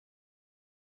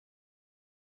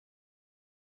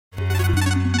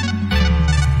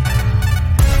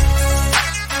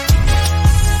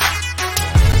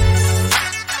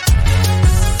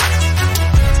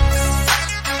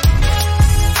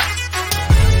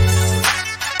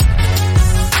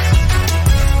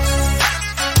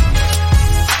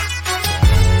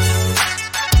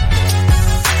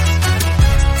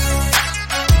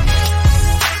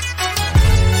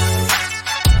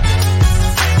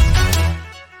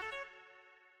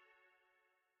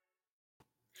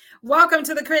Welcome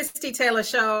to the Christie Taylor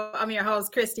Show. I'm your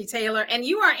host, Christie Taylor, and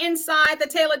you are inside the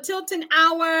Taylor Tilton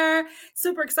Hour.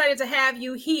 Super excited to have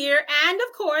you here. And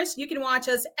of course, you can watch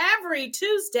us every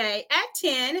Tuesday at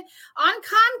 10 on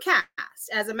Comcast.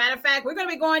 As a matter of fact, we're going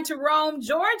to be going to Rome,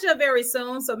 Georgia very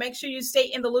soon, so make sure you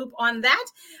stay in the loop on that.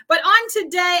 But on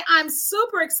today, I'm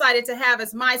super excited to have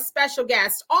as my special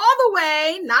guest all the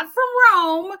way, not from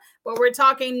Rome, but we're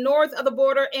talking north of the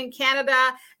border in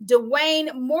Canada,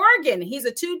 Dwayne Morgan. He's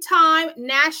a two-time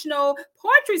national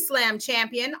poetry slam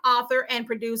champion, author, and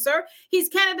producer. He's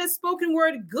Canada's spoken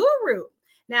word guru.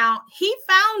 Now, he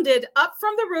founded Up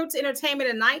From the Roots Entertainment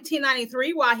in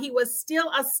 1993 while he was still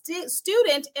a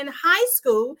student in high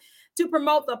school to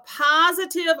promote the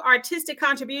positive artistic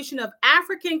contribution of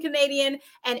African, Canadian,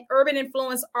 and urban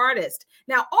influence artists.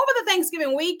 Now, over the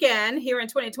Thanksgiving weekend here in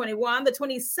 2021, the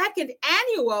 22nd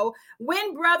annual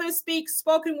When Brothers Speak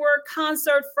Spoken Word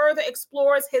Concert further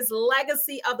explores his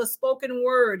legacy of the spoken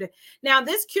word. Now,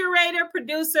 this curator,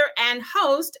 producer, and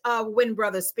host of When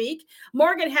Brothers Speak,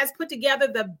 Morgan has put together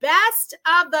the best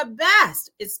of the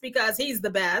best. It's because he's the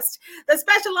best. The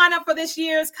special lineup for this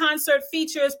year's concert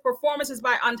features performances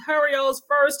by Ontario's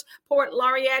first poet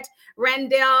laureate,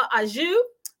 Randell Ajou,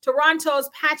 Toronto's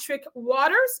Patrick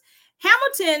Waters,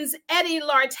 Hamilton's Eddie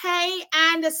Lartey,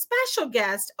 and a special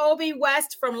guest, Obi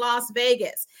West from Las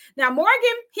Vegas. Now, Morgan,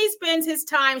 he spends his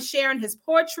time sharing his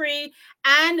poetry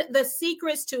and the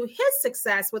secrets to his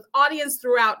success with audience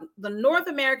throughout the North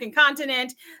American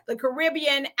continent, the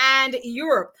Caribbean, and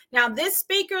Europe. Now, this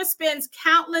speaker spends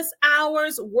countless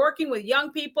hours working with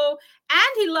young people, and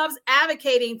he loves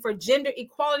advocating for gender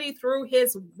equality through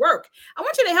his work. I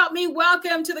want you to help me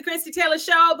welcome to the Christie Taylor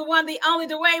Show, the one, the only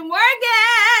Dwayne Morgan.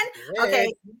 Hey,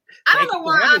 okay, I don't know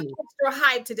why I'm extra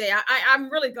hyped today. I'm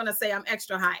really going to say I'm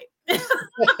extra hyped.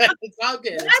 It's all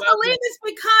good. I believe it's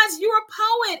because you're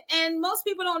a poet, and most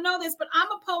people don't know this, but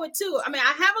I'm a poet too. I mean,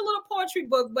 I have a little poetry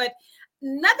book, but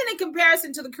nothing in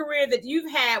comparison to the career that you've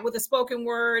had with the spoken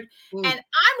word. And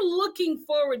I'm looking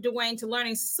forward, Dwayne, to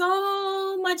learning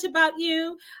so much about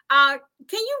you. Can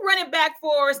you run it back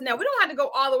for us? Now, we don't have to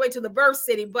go all the way to the birth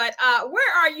city, but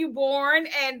where are you born?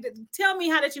 And tell me,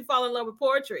 how did you fall in love with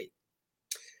poetry?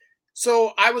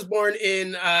 So I was born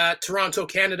in Toronto,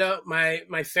 Canada.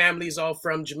 My family's all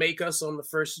from Jamaica, so I'm the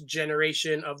first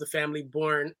generation of the family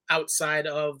born outside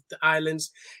of the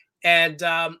islands. And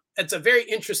it's a very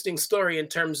interesting story in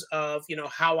terms of,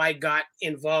 how I got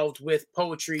involved with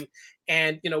poetry.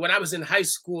 And, when I was in high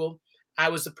school, I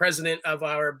was the president of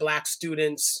our Black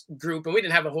students group, and we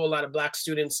didn't have a whole lot of Black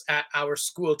students at our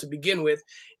school to begin with.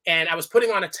 And I was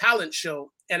putting on a talent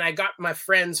show, and I got my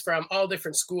friends from all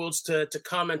different schools to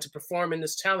come and to perform in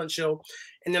this talent show.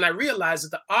 And then I realized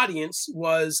that the audience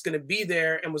was going to be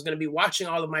there and was going to be watching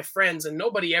all of my friends, and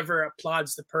nobody ever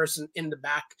applauds the person in the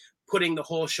back putting the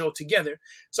whole show together.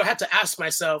 So I had to ask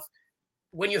myself,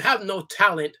 when you have no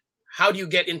talent, how do you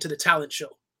get into the talent show?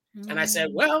 And I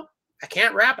said, well, I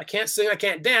can't rap, I can't sing, I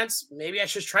can't dance. Maybe I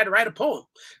should try to write a poem.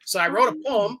 So I wrote a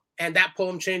poem, and that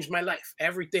poem changed my life.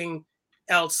 Everything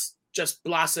else just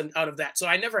blossomed out of that. So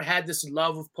I never had this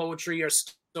love of poetry or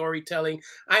storytelling.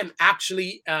 I'm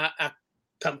actually a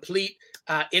complete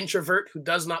introvert who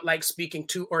does not like speaking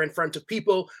to or in front of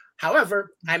people.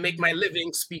 However, I make my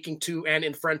living speaking to and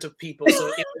in front of people.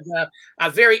 So it was a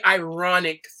very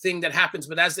ironic thing that happens.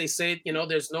 But as they say,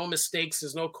 there's no mistakes,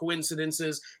 there's no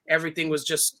coincidences. Everything was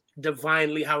just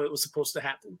divinely how it was supposed to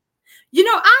happen.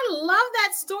 I love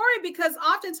that story because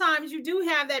oftentimes you do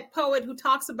have that poet who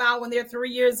talks about when they're 3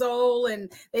 years old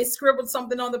and they scribbled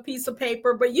something on the piece of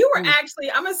paper. But you were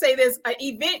actually, I'm going to say this, an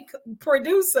event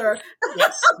producer.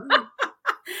 Yes.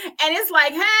 And it's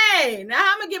like, hey, now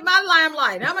I'm going to get my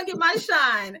limelight. I'm going to get my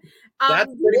shine.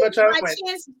 That's pretty much how it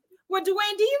went. Well,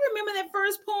 Dwayne, do you remember that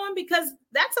first poem? Because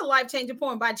that's a life-changing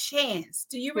poem by chance.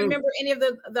 Do you remember any of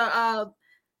the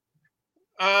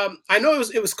I know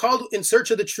it was called In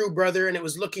Search of the True Brother, and it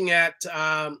was looking at,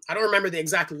 I don't remember the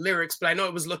exact lyrics, but I know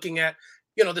it was looking at,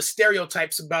 the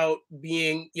stereotypes about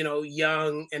being,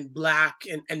 young and Black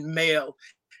and male,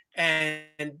 and,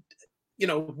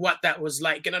 what that was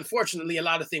like. And unfortunately, a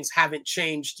lot of things haven't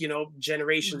changed,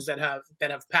 generations that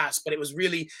have passed, but it was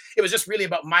just really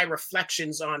about my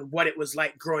reflections on what it was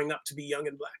like growing up to be young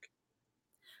and Black.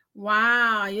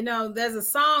 Wow. There's a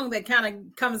song that kind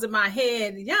of comes in my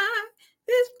head. Yeah.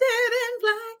 It's dead and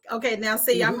black. Okay, now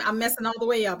see, I'm messing all the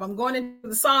way up. I'm going into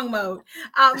the song mode.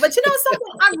 But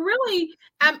something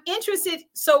I'm interested.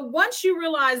 So once you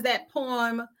realize that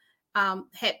poem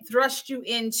had thrust you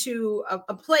into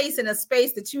a place and a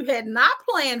space that you had not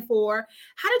planned for,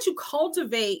 how did you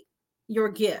cultivate your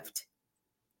gift?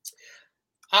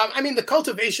 I mean, the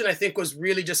cultivation, I think, was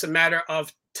really just a matter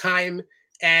of time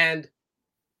and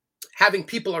having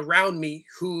people around me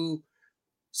who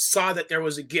saw that there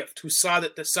was a gift, who saw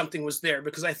that something was there.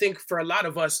 Because I think for a lot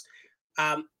of us,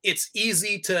 it's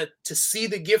easy to see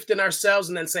the gift in ourselves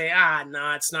and then say, ah,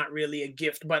 no, it's not really a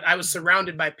gift. But I was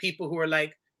surrounded by people who were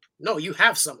like, no, you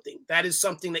have something. That is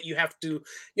something that you have to,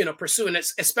 pursue. And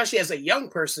it's, especially as a young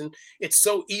person, it's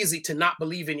so easy to not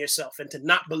believe in yourself and to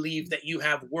not believe that you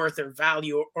have worth or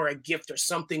value or a gift or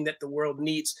something that the world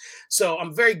needs. So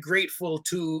I'm very grateful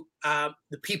to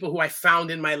the people who I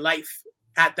found in my life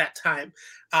at that time,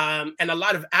 and a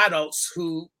lot of adults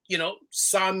who,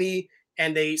 saw me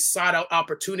and they sought out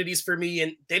opportunities for me,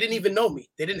 and they didn't even know me.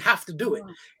 They didn't have to do it.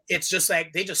 It's just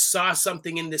like they just saw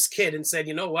something in this kid and said,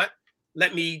 you know what?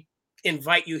 Let me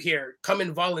invite you here. Come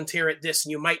and volunteer at this,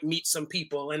 and you might meet some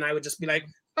people. And I would just be like,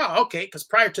 oh, okay. Because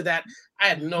prior to that, I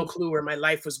had no clue where my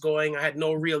life was going. I had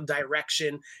no real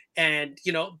direction. And,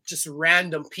 just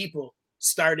random people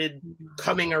started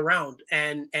coming around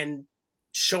and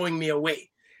showing me a way.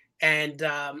 And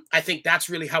I think that's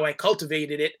really how I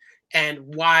cultivated it, and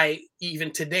why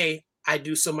even today I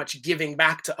do so much giving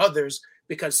back to others,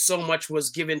 because so much was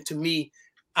given to me,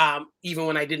 even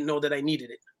when I didn't know that I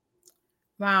needed it.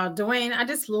 Wow, Dwayne, I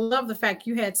just love the fact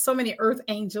you had so many earth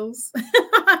angels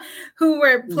who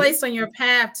were placed on your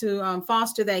path to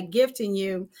foster that gift in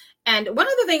you. And one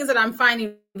of the things that I'm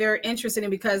finding very interesting,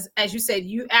 because as you said,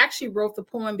 you actually wrote the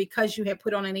poem because you had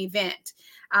put on an event,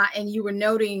 and you were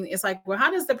noting, it's like, well, how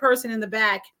does the person in the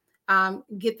back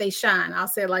get they shine? I'll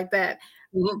say it like that.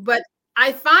 But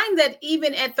I find that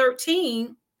even at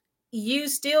 13, you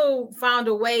still found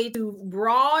a way to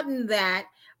broaden that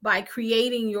by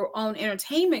creating your own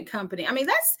entertainment company. I mean,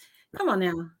 come on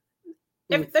now.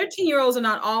 If 13-year-olds are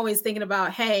not always thinking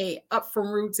about, hey, up from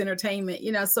roots entertainment,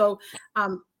 so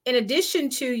in addition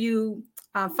to you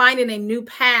finding a new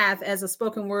path as a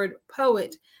spoken word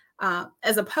poet,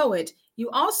 as a poet, you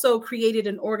also created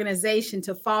an organization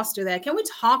to foster that. Can we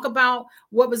talk about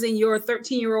what was in your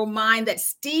 13-year-old mind that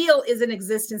still is in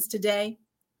existence today?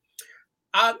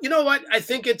 You know what? I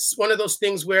think it's one of those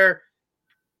things where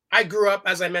I grew up,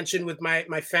 as I mentioned, with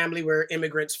my family were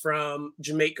immigrants from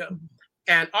Jamaica.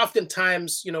 And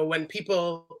oftentimes, when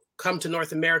people come to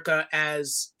North America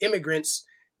as immigrants,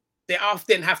 they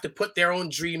often have to put their own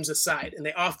dreams aside, and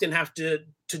they often have to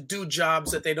do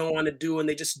jobs that they don't want to do, and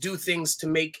they just do things to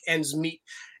make ends meet.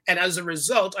 And as a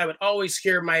result, I would always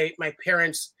hear my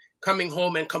parents coming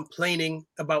home and complaining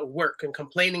about work and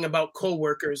complaining about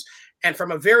coworkers. And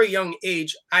from a very young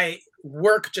age,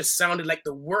 work just sounded like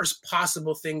the worst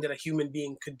possible thing that a human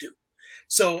being could do.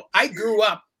 So I grew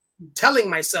up telling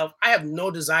myself I have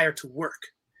no desire to work,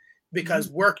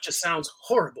 because work just sounds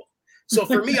horrible. So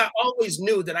for me, I always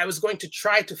knew that I was going to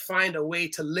try to find a way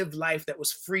to live life that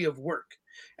was free of work.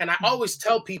 And I always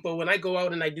tell people when I go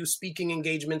out and I do speaking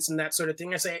engagements and that sort of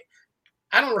thing, I say,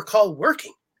 I don't recall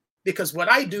working, because what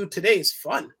I do today is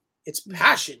fun. It's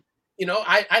passion.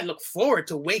 I look forward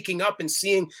to waking up and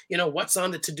seeing, what's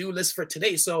on the to-do list for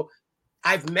today. So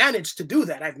I've managed to do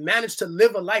that. I've managed to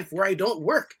live a life where I don't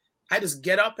work. I just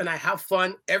get up and I have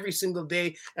fun every single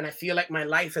day. And I feel like my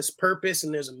life has purpose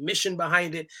and there's a mission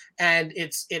behind it. And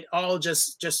it all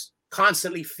just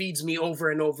constantly feeds me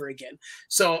over and over again.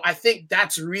 So I think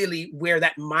that's really where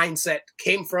that mindset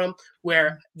came from,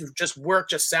 where just work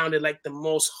just sounded like the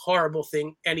most horrible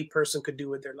thing any person could do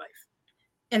with their life.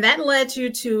 And that led you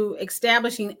to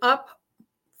establishing Up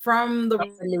from the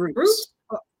Roots.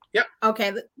 Yep.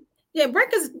 Okay. Yeah,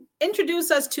 introduce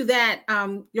us to that,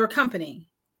 your company.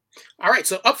 All right.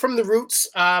 So Up from the Roots,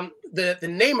 the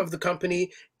name of the company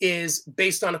is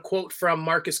based on a quote from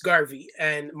Marcus Garvey.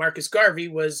 And Marcus Garvey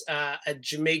was a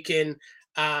Jamaican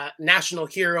national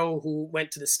hero who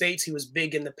went to the States. He was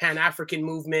big in the Pan-African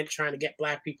movement, trying to get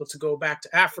Black people to go back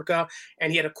to Africa.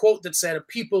 And he had a quote that said, a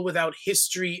people without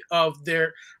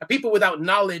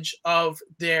knowledge of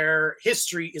their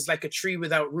history is like a tree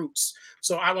without roots.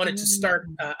 So I wanted to start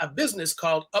a business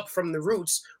called Up from the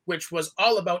Roots, which was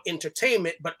all about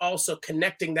entertainment, but also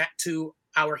connecting that to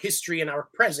our history and our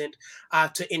present,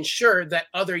 to ensure that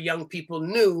other young people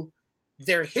knew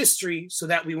their history, so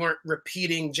that we weren't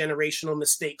repeating generational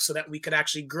mistakes, so that we could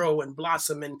actually grow and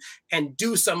blossom and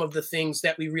do some of the things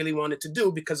that we really wanted to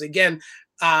do. Because again,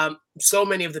 so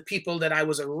many of the people that I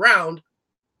was around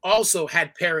also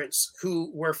had parents who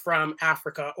were from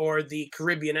Africa or the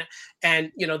Caribbean.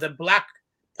 And, the Black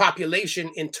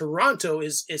population in Toronto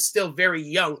is still very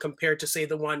young compared to, say,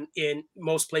 the one in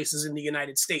most places in the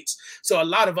United States. So a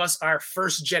lot of us are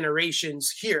first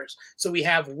generations here. So we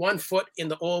have one foot in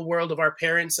the old world of our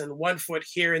parents and one foot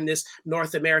here in this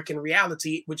North American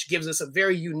reality, which gives us a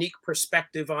very unique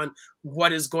perspective on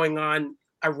what is going on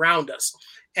around us.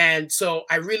 And so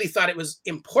I really thought it was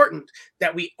important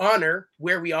that we honor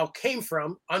where we all came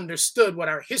from, understood what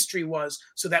our history was,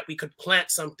 so that we could plant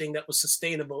something that was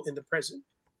sustainable in the present.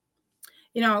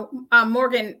 You know,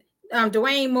 Morgan,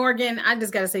 Dwayne Morgan, I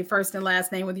just got to say first and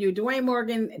last name with you. Dwayne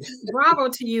Morgan, bravo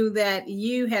to you that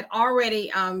you had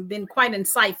already been quite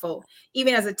insightful,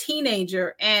 even as a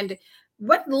teenager. And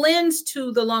what lends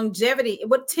to the longevity,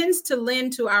 what tends to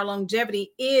lend to our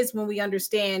longevity is when we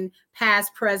understand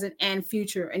past, present, and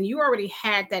future. And you already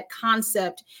had that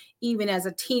concept even as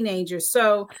a teenager.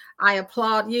 So I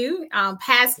applaud you,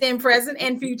 past and present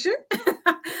and future.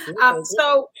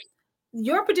 So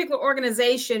your particular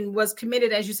organization was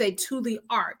committed, as you say, to the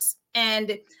arts.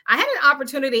 And I had an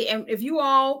opportunity, and if you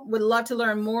all would love to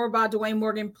learn more about Dwayne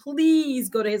Morgan, please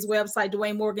go to his website,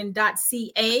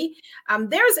 dwaynemorgan.ca.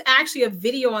 There's actually a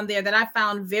video on there that I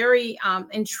found very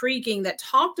intriguing that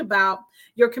talked about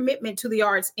your commitment to the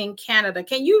arts in Canada.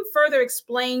 Can you further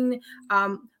explain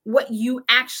what you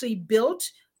actually built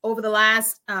over the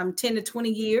last 10 to 20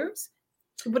 years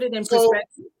to put it in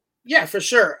perspective? Yeah, for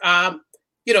sure.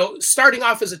 You know, starting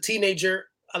off as a teenager,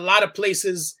 a lot of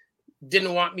places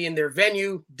didn't want me in their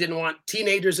venue, didn't want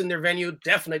teenagers in their venue,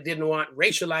 definitely didn't want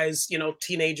racialized, you know,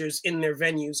 teenagers in their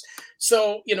venues.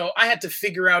 So, you know, I had to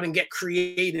figure out and get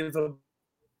creative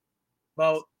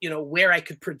about, you know, where I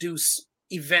could produce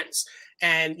events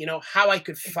and, you know, how I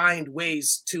could find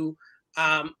ways to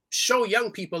show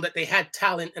young people that they had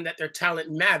talent and that their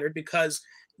talent mattered. Because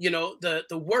you know, the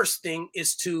worst thing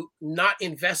is to not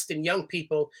invest in young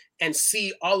people and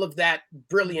see all of that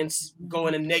brilliance go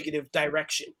in a negative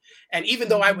direction. And even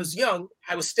though I was young,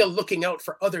 I was still looking out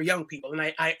for other young people. And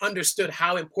I understood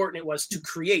how important it was to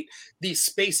create these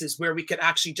spaces where we could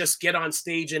actually just get on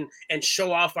stage and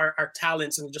show off our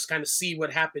talents and just kind of see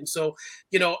what happens. So,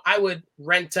 you know, I would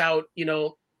rent out, you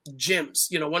know, gyms.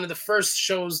 You know, one of the first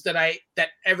shows that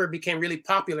ever became really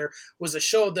popular was a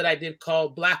show that I did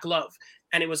called Black Love.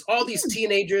 And it was all these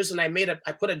teenagers, and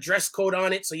I put a dress code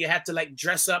on it. So you had to like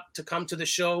dress up to come to the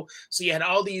show. So you had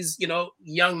all these, you know,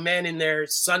 young men in their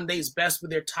Sunday's best with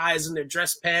their ties and their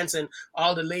dress pants, and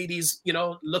all the ladies, you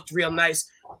know, looked real nice.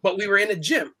 But we were in a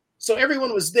gym. So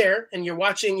everyone was there, and you're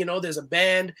watching, you know, there's a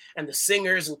band and the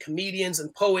singers and comedians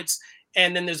and poets.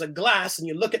 And then there's a glass, and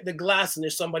you look at the glass, and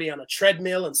there's somebody on a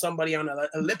treadmill and somebody on an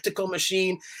elliptical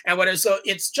machine and whatever. So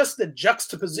it's just the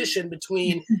juxtaposition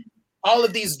between all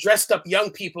of these dressed up young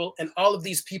people and all of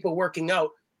these people working out.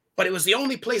 But it was the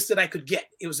only place that I could get.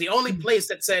 It was the only place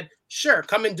that said, sure,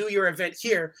 come and do your event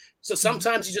here. So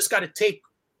sometimes you just got to take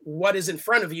what is in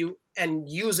front of you and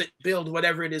use it, build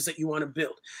whatever it is that you want to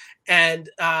build. And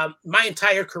my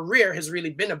entire career has really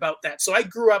been about that. So I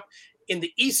grew up in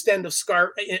the east end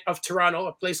of Toronto,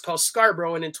 a place called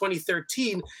Scarborough. And in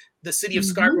 2013, the city of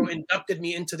Scarborough inducted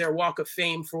me into their Walk of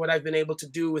Fame for what I've been able to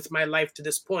do with my life to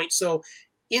this point. So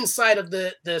inside of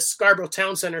the Scarborough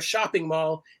Town Center shopping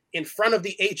mall, in front of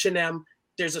the H&M,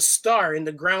 there's a star in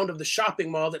the ground of the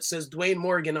shopping mall that says Dwayne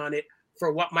Morgan on it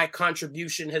for what my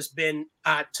contribution has been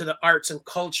to the arts and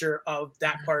culture of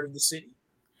that part of the city.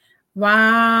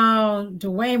 Wow,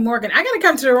 Dwayne Morgan. I got to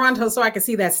come to Toronto so I can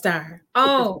see that star.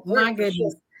 Oh, my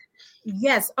goodness.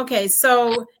 Yes. Okay.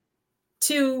 So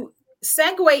to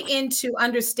segue into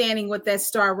understanding what that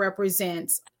star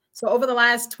represents, so over the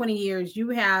last 20 years, you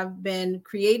have been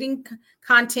creating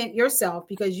content yourself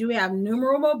because you have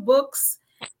numerable books,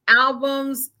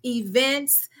 albums,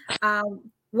 events.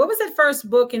 What was that first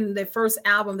book and the first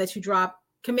album that you dropped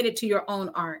committed to your own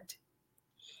art?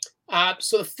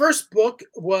 So the first book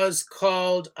was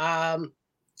called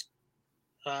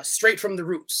Straight from the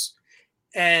Roots.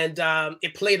 And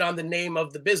it played on the name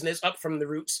of the business, Up from the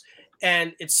Roots.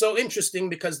 And it's so interesting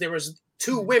because there was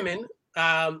two women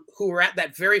who were at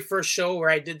that very first show where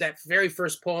I did that very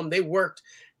first poem. They worked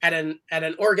at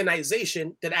an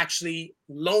organization that actually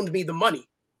loaned me the money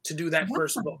to do that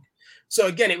first book. So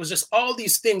again, it was just all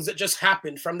these things that just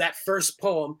happened from that first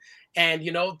poem. And,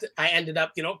 you know, I ended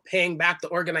up, you know, paying back the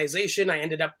organization. I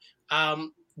ended up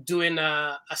doing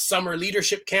a summer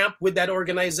leadership camp with that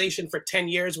organization for 10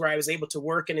 years where I was able to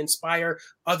work and inspire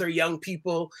other young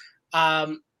people.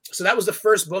 So that was the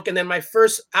first book. And then my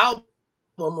first album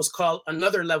was called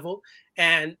Another Level.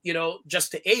 And, you know,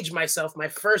 just to age myself, my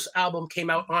first album came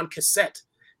out on cassette.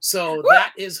 So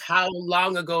that is how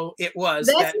long ago it was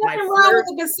There's that my nothing wrong with first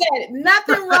the cassette.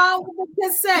 Nothing wrong with the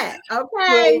cassette. so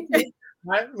Okay.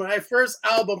 my first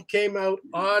album came out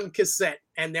on cassette,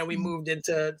 and then we moved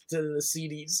into the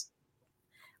CDs.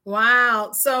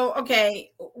 Wow. So, okay,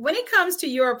 when it comes to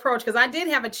your approach, because I did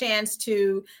have a chance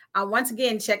to, once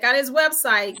again, check out his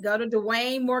website, go to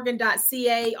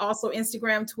DwayneMorgan.ca, also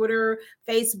Instagram, Twitter,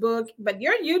 Facebook, but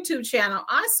your YouTube channel,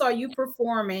 I saw you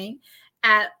performing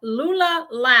at Lula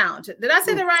Lounge. Did I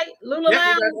say that right? Lula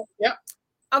Yeah, you Lounge? got it. Yeah.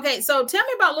 Okay, so tell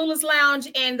me about Lula's Lounge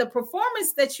and the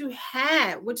performance that you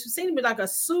had, which seemed to be like a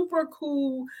super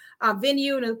cool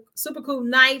venue and a super cool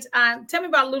night. Tell me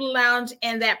about Lula Lounge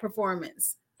and that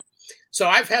performance. So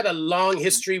I've had a long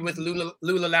history with Lula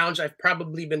Lounge. I've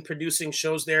probably been producing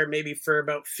shows there maybe for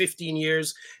about 15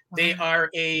 years. They Wow. are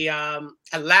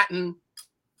a Latin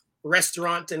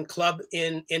restaurant and club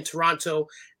in Toronto,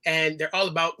 and they're all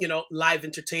about, live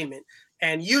entertainment.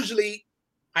 And usually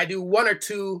I do one or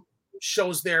two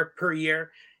shows there per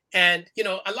year. And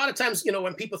a lot of times,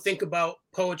 when people think about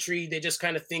poetry, they just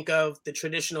kind of think of the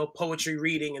traditional poetry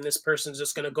reading, and this person's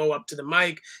just going to go up to the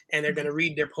mic and they're going to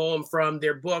read their poem from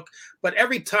their book. But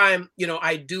every time,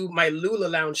 I do my Lula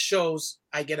Lounge shows,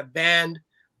 I get a band.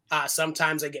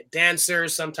 Sometimes I get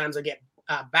dancers, sometimes I get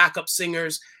backup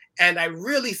singers, and I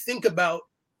really think about,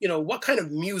 what kind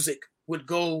of music would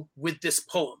go with this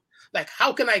poem. Like,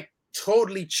 how can I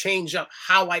totally change up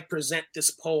how I present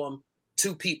this poem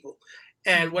to people?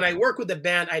 And when I work with the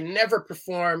band, I never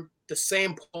perform the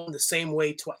same poem the same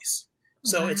way twice.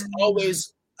 So it's Wow.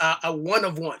 always a one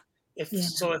of one. Yeah.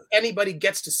 If anybody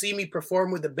gets to see me perform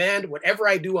with the band, whatever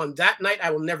I do on that night, I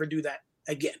will never do that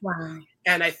again. Wow.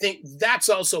 And I think that's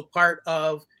also part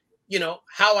of,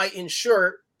 how I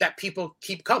ensure that people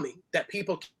keep coming, that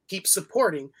people keep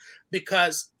supporting,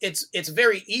 because it's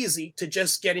very easy to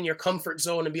just get in your comfort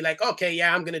zone and be like, okay,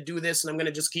 yeah, I'm going to do this, and I'm going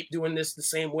to just keep doing this the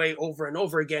same way over and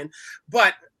over again.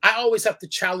 But I always have to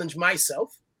challenge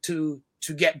myself to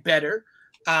get better,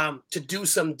 to do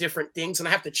some different things, and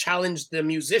I have to challenge the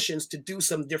musicians to do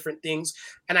some different things.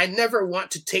 And I never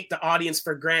want to take the audience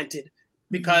for granted,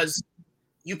 because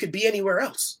you could be anywhere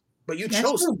else, but you That's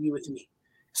chose to true. be with me.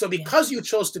 So Yeah. because you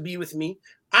chose to be with me,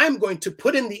 I'm going to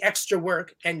put in the extra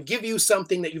work and give you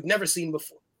something that you've never seen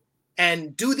before,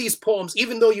 and do these poems.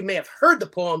 Even though you may have heard the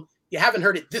poem, you haven't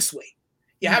heard it this way.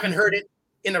 You haven't heard it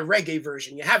in a reggae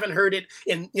version. You haven't heard it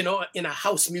in a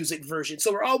house music version.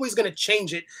 So we're always going to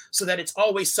change it so that it's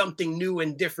always something new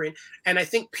and different. And I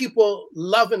think people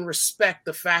love and respect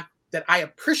the fact that I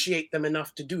appreciate them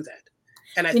enough to do that.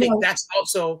 And I think that's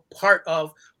also part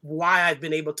of why I've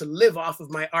been able to live off of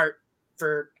my art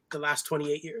for the last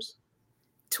 28 years.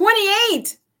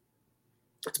 28.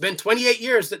 It's been 28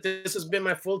 years that this has been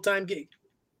my full-time gig.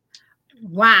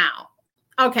 Wow.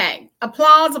 Okay.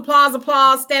 Applause, applause,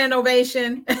 applause, standing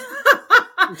ovation.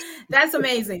 That's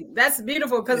amazing. That's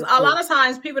beautiful, because a lot of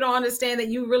times people don't understand that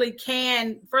you really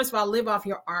can, first of all, live off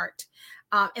your art.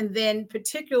 And then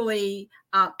particularly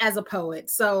as a poet.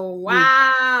 So,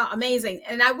 wow, amazing.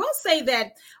 And I will say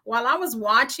that while I was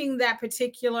watching that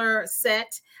particular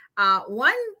set,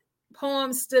 one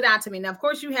poem stood out to me. Now, of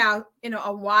course, you have,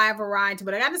 a wide variety,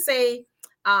 but I got to say,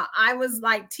 I was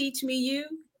like, Teach Me You.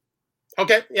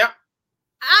 Okay, yeah.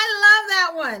 I love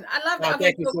that one. I love that. Oh, Okay,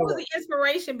 thank you so so what was much. the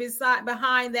inspiration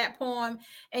behind that poem,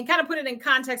 and kind of put it in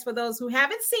context for those who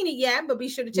haven't seen it yet, but be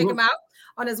sure to check him out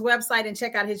on his website and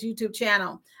check out his YouTube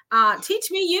channel.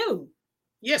 Teach Me You.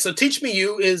 Yeah, so Teach Me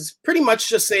You is pretty much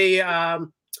just a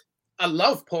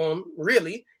love poem,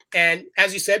 really. And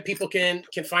as you said, people can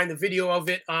find the video of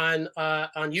it on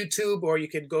YouTube, or you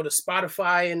could go to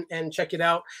Spotify and check it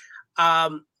out.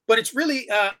 But it's really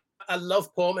a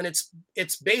love poem, and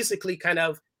it's basically kind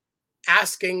of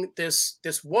asking this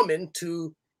woman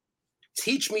to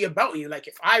teach me about you. Like,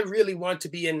 if I really want to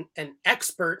be an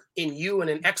expert in you and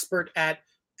an expert at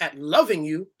loving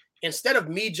you, instead of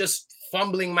me just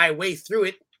fumbling my way through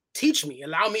it, teach me.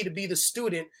 Allow me to be the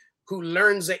student who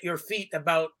learns at your feet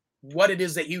about what it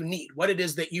is that you need, what it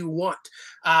is that you want.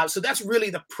 So that's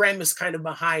really the premise kind of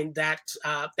behind that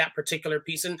particular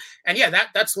piece. And yeah,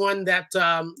 that's one that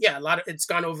it's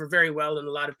gone over very well, and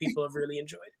a lot of people have really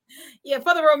enjoyed. Yeah,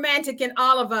 for the romantic in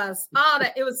all of us,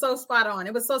 it was so spot on.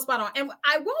 It was so spot on. And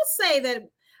I will say that,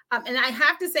 and I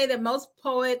have to say that most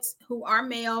poets who are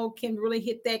male can really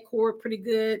hit that chord pretty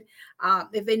good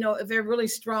if they're really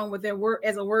strong with their word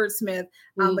as a wordsmith.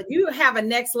 But you have a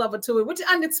next level to it,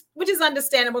 which is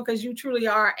understandable, because you truly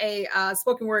are a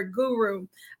spoken word guru.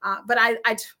 But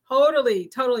I totally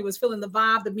was feeling the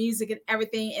vibe, the music, and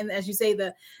everything. And as you say,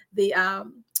 the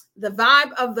the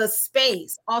vibe of the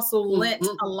space also lent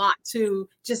Mhm. a lot to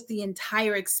just the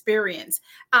entire experience.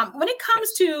 When it comes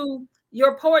Yes. to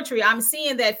your poetry, I'm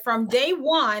seeing that from day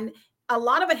one, a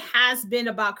lot of it has been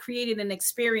about creating an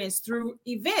experience through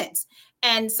events,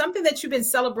 and something that you've been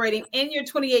celebrating in your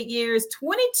 28 years,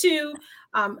 22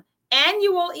 um,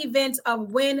 annual events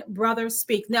of When Brothers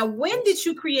Speak. Now, when Yes. did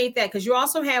you create that? Because you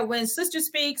also had When Sister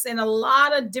Speaks and a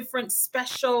lot of different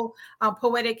special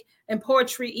poetic and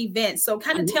poetry events. So,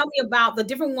 kind of Mhm. tell me about the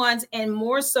different ones and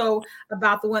more so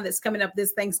about the one that's coming up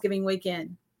this Thanksgiving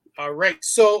weekend. All right.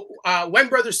 So, When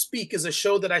Brothers Speak is a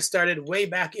show that I started way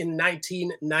back in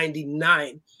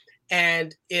 1999.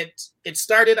 And it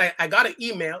started, I got an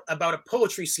email about a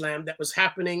poetry slam that was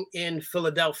happening in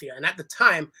Philadelphia. And at the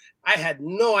time, I had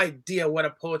no idea what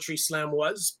a poetry slam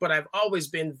was, but I've always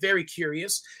been very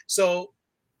curious. So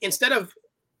instead of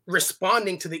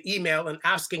responding to the email and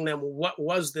asking them what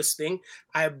was this thing,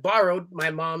 I borrowed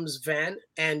my mom's van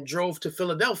and drove to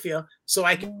Philadelphia so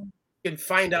I could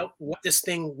find out what this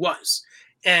thing was.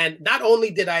 And not only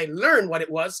did I learn what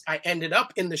it was, I ended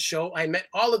up in the show. I met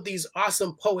all of these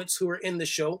awesome poets who were in the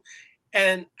show.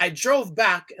 And I drove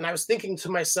back and I was thinking to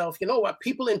myself, you know what?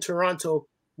 People in Toronto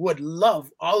would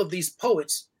love all of these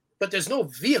poets, but there's no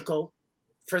vehicle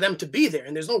for them to be there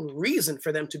and there's no reason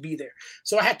for them to be there.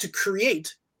 So I had to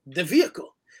create the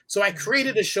vehicle. So I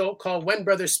created a show called When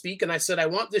Brothers Speak, and I said, I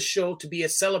want this show to be a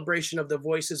celebration of the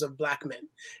voices of Black men.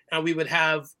 And we would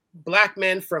have Black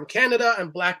men from Canada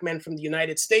and Black men from the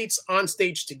United States on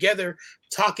stage together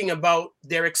talking about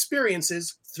their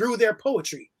experiences through their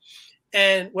poetry.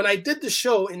 And when I did the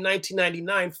show in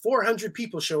 1999, 400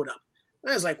 people showed up.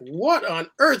 And I was like, what on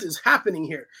earth is happening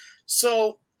here?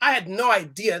 So I had no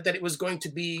idea that it was going to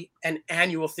be an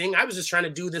annual thing. I was just trying to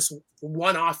do this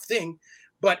one off thing.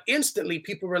 But instantly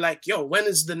people were like, yo, when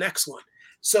is the next one?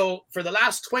 So for the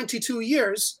last 22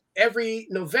 years, every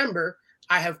November,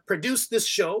 I have produced this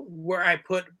show where I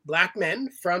put Black men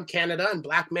from Canada and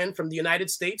Black men from the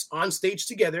United States on stage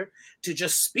together to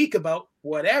just speak about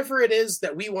whatever it is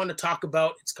that we want to talk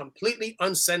about. It's completely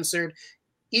uncensored.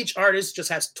 Each artist just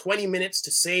has 20 minutes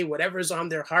to say whatever's on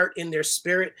their heart, in their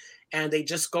spirit, and they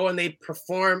just go and they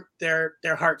perform their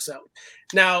hearts out.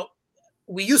 Now,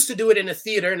 we used to do it in a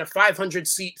theater, in a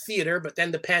 500-seat theater, but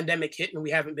then the pandemic hit and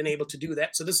we haven't been able to do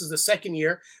that. So this is the second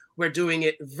year we're doing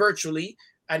it virtually.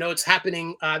 I know it's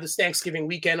happening this Thanksgiving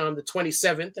weekend on the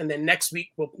 27th, and then next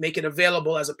week we'll make it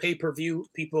available as a pay-per-view.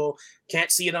 People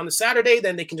can't see it on the Saturday,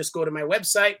 then they can just go to my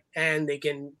website and they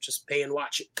can just pay and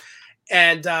watch it.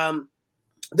 And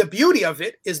the beauty of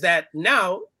it is that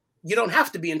now you don't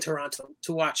have to be in Toronto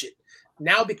to watch it.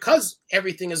 Now, because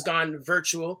everything has gone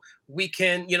virtual, we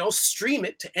can, stream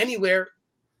it to anywhere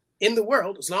in the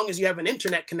world. As long as you have an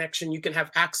internet connection, you can have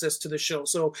access to the show.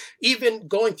 So even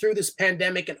going through this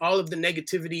pandemic and all of the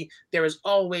negativity, there is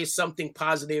always something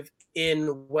positive in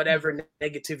whatever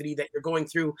negativity that you're going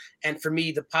through. And for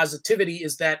me, the positivity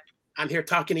is that I'm here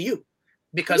talking to you.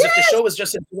 Because if the Yes. show was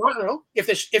just in Toronto, if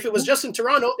it was just in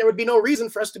Toronto, there would be no reason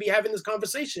for us to be having this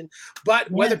conversation.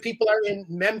 But whether Yes. people are in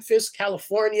Memphis,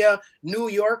 California, New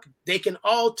York, they can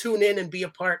all tune in and be a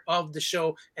part of the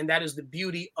show. And that is the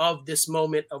beauty of this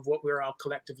moment of what we're all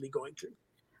collectively going through.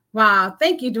 Wow.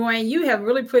 Thank you, Dwayne. You have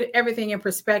really put everything in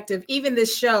perspective. Even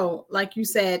this show, like you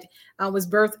said, was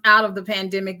birthed out of the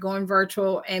pandemic, going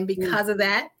virtual. And because of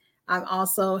that, I'm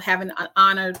also having an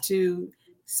honor to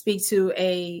speak to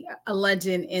a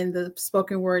legend in the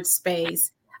spoken word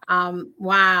space.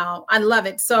 Wow. I love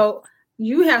it. So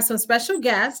you have some special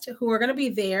guests who are going to be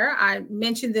there. I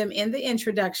mentioned them in the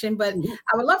introduction, but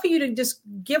I would love for you to just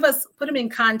put them in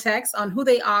context on who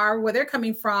they are, where they're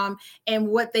coming from, and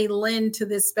what they lend to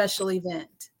this special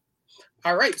event.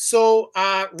 All right. So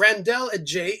Randell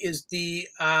Ajay is the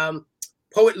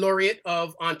poet laureate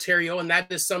of Ontario, and that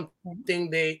is something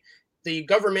the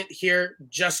government here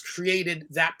just created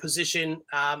that position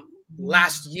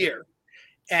last year.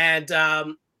 And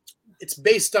it's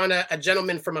based on a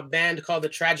gentleman from a band called the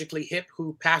Tragically Hip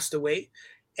who passed away.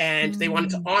 And they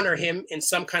wanted to honor him in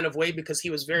some kind of way because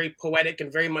he was very poetic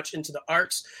and very much into the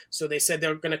arts. So they said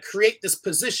they're going to create this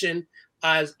position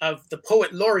of the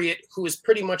poet laureate, who is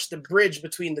pretty much the bridge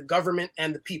between the government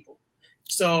and the people.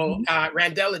 So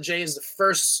Randell Ajay is the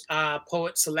first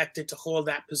poet selected to hold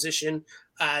that position.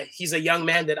 He's a young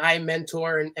man that I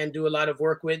mentor and do a lot of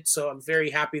work with. So I'm very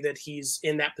happy that he's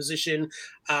in that position.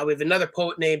 We have another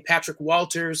poet named Patrick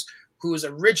Walters, who is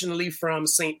originally from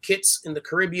St. Kitts in the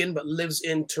Caribbean, but lives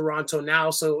in Toronto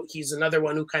now. So he's another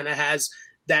one who kind of has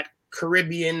that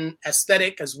Caribbean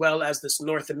aesthetic as well as this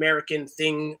North American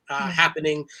thing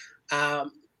happening.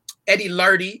 Eddie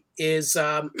Lardy is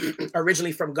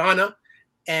originally from Ghana.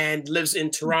 and lives in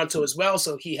Toronto as well.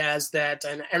 So he has that.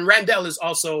 And Randall is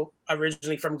also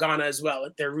originally from Ghana as well.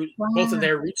 Both of Wow.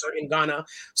 their roots are in Ghana.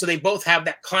 So they both have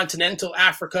that continental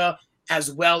Africa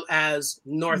as well as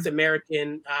North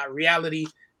American reality.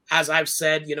 As I've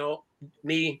said,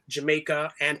 me,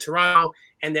 Jamaica, and Toronto.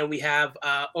 And then we have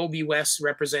Obi West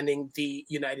representing the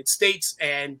United States.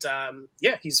 And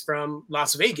he's from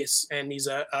Las Vegas, and he's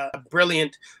a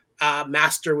brilliant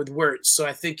master with words. So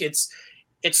I think it's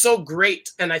so great,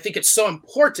 and I think it's so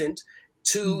important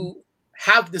to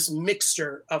have this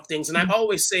mixture of things. And I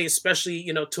always say, especially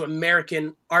to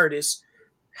American artists,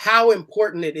 how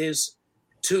important it is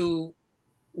to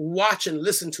watch and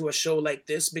listen to a show like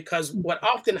this, because what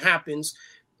often happens,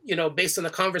 based on the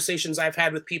conversations I've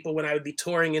had with people when I would be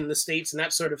touring in the States and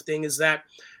that sort of thing, is that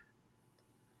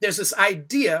there's this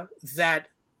idea that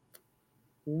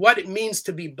what it means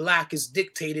to be Black is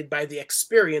dictated by the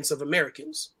experience of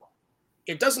Americans.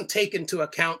 It doesn't take into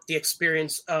account the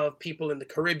experience of people in the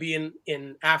Caribbean,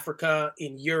 in Africa,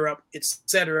 in Europe,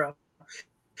 etc.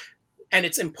 And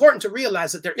it's important to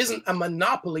realize that there isn't a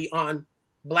monopoly on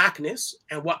Blackness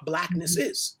and what Blackness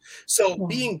is. So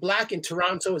being Black in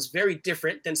Toronto is very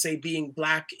different than, say, being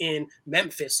Black in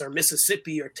Memphis or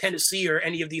Mississippi or Tennessee or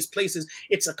any of these places.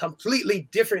 It's a completely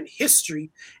different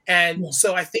history. And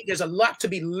so I think there's a lot to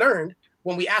be learned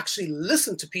when we actually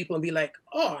listen to people and be like,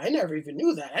 oh, I never even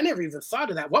knew that. I never even thought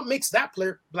of that. What makes that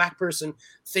Black person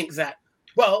think that?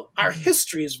 Well, our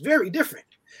history is very different.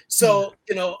 So,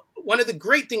 one of the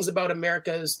great things about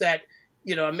America is that,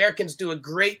 Americans do a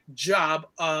great job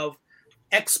of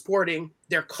exporting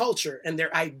their culture and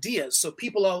their ideas. So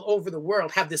people all over the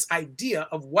world have this idea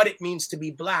of what it means to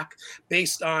be Black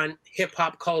based on hip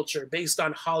hop culture, based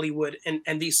on Hollywood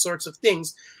and these sorts of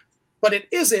things. But it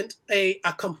isn't a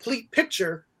complete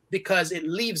picture, because it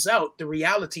leaves out the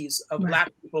realities of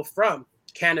Black people from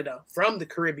Canada, from the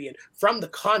Caribbean, from the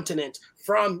continent,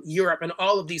 from Europe, and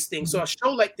all of these things. So a show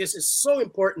like this is so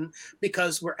important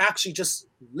because we're actually just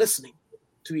listening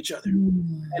to each other.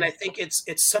 And I think it's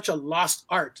such a lost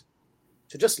art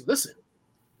to just listen.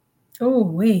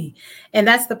 And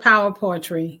that's the power of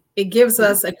poetry. It gives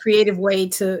us a creative way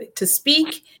to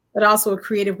speak, but also a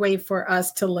creative way for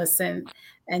us to listen.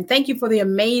 And thank you for the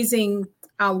amazing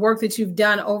work that you've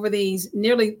done over these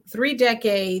nearly 3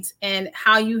 decades, and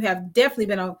how you have definitely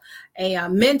been a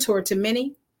mentor to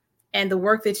many. And the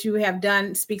work that you have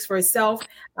done speaks for itself.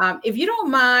 If you don't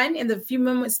mind, in the few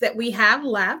moments that we have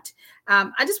left,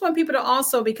 I just want people to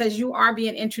also, because you are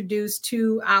being introduced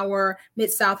to our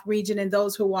Mid-South region and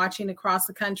those who are watching across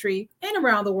the country and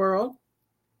around the world,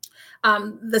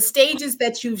 the stages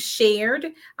that you've shared,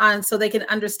 so they can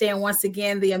understand once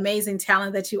again the amazing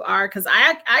talent that you are. Because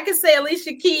I could say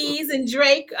Alicia Keys and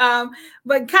Drake,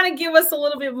 but kind of give us a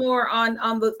little bit more on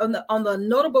the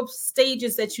notable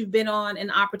stages that you've been on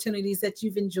and opportunities that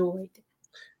you've enjoyed.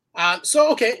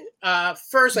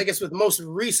 First, I guess with most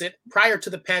recent, prior to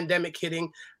the pandemic hitting,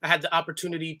 I had the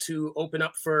opportunity to open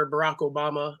up for Barack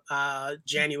Obama,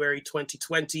 January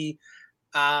 2020.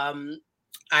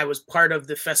 I was part of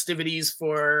the festivities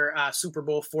for Super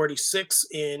Bowl 46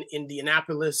 in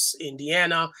Indianapolis,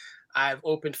 Indiana. I've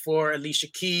opened for Alicia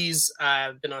Keys.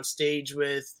 I've been on stage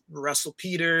with Russell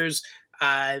Peters.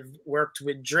 I've worked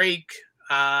with Drake.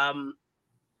 And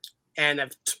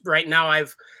right now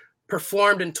I've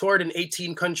performed and toured in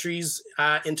 18 countries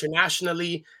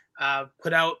internationally,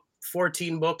 put out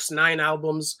 14 books, 9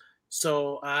 albums.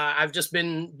 So I've just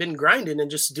been grinding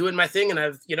and just doing my thing. And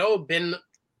I've, been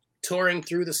touring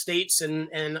through the States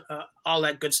and all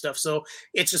that good stuff. So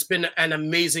it's just been an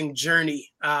amazing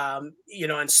journey,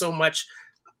 and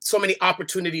so many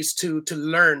opportunities to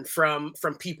learn from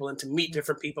people and to meet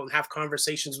different people and have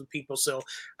conversations with people. So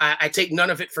I take none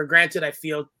of it for granted. I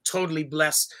feel totally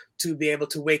blessed to be able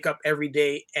to wake up every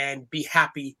day and be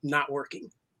happy not working.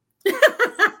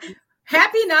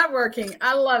 Happy not working.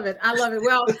 I love it.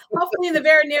 Well, hopefully in the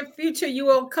very near future, you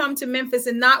will come to Memphis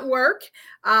and not work,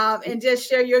 and just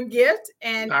share your gift.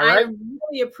 And I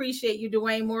really appreciate you,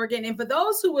 Dwayne Morgan. And for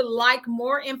those who would like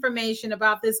more information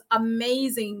about this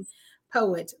amazing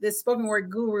poet, this spoken word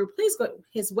guru, please go to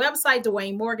his website,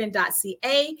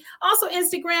 dwaynemorgan.ca. Also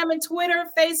Instagram and Twitter,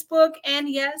 Facebook. And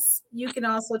yes, you can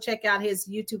also check out his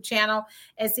YouTube channel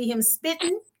and see him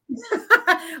spitting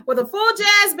with a full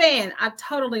jazz band. I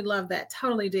totally love that.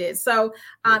 Totally did. So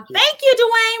thank you,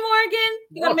 Dwayne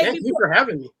Morgan. Thank you for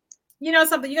having me. You know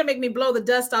something? You're going to make me blow the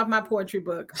dust off my poetry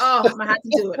book. Oh, I'm going to have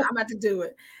to do it. I'm about to do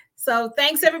it. So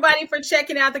thanks, everybody, for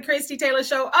checking out the Christie Taylor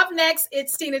Show. Up next,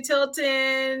 it's Tina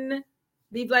Tilton.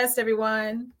 Be blessed,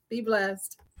 everyone. Be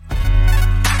blessed.